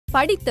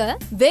படித்த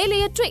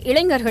வேலையற்ற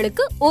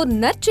இளைஞர்களுக்கு ஒரு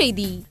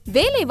நற்செய்தி.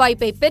 வேலை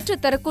வாய்ப்பை பெற்று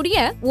தரக்கூடிய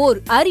ஓர்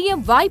அரிய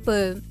வாய்ப்பு.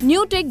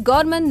 Newtech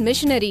government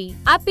missionary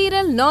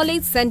அப்பீரல்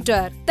knowledge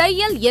centre.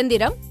 தையல்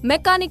எந்திரம்,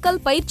 மெக்கானிக்கல்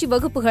பயிற்சி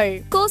வகுப்புகள்.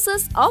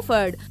 Courses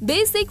offered.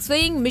 பேசிக்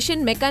ஸ்வியிங்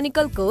மிஷின்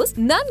மெக்கானிக்கல் கோர்ஸ்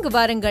 4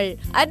 வாரங்கள்.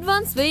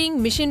 அட்வான்ஸ் ஸ்வியிங்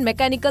மிஷின்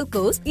மெக்கானிக்கல்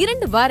கோர்ஸ்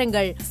 2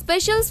 வாரங்கள்.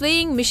 ஸ்பெஷல்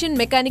ஸ்வியிங் மிஷின்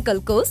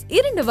மெக்கானிக்கல் கோர்ஸ்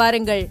 2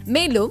 வாரங்கள்.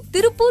 மேலும்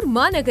திருப்பூர்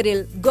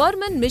மாநகரில்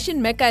government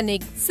machine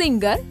mechanic,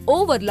 singer,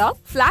 overlock,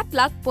 plot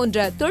lock போன்ற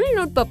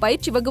தொழில்நுட்ப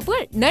பயிற்சி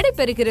வகுப்புகள்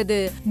நடைபெறுகிறது.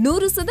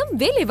 100%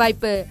 வேலை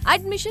வாய்ப்பு.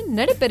 அட்மிஷன்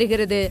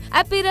நடைபெறுகிறது.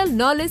 அப்பீரல்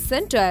knowledge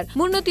centre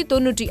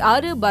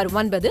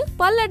 396/9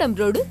 Palladam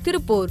road,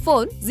 Tiruppur.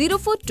 Phone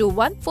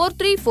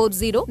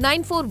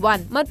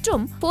 0421434091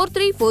 மற்றும்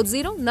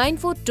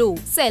 43409442.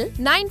 செல்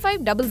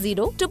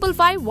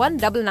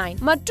 9500555199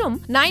 மற்றும்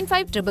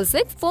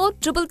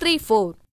 9566643334.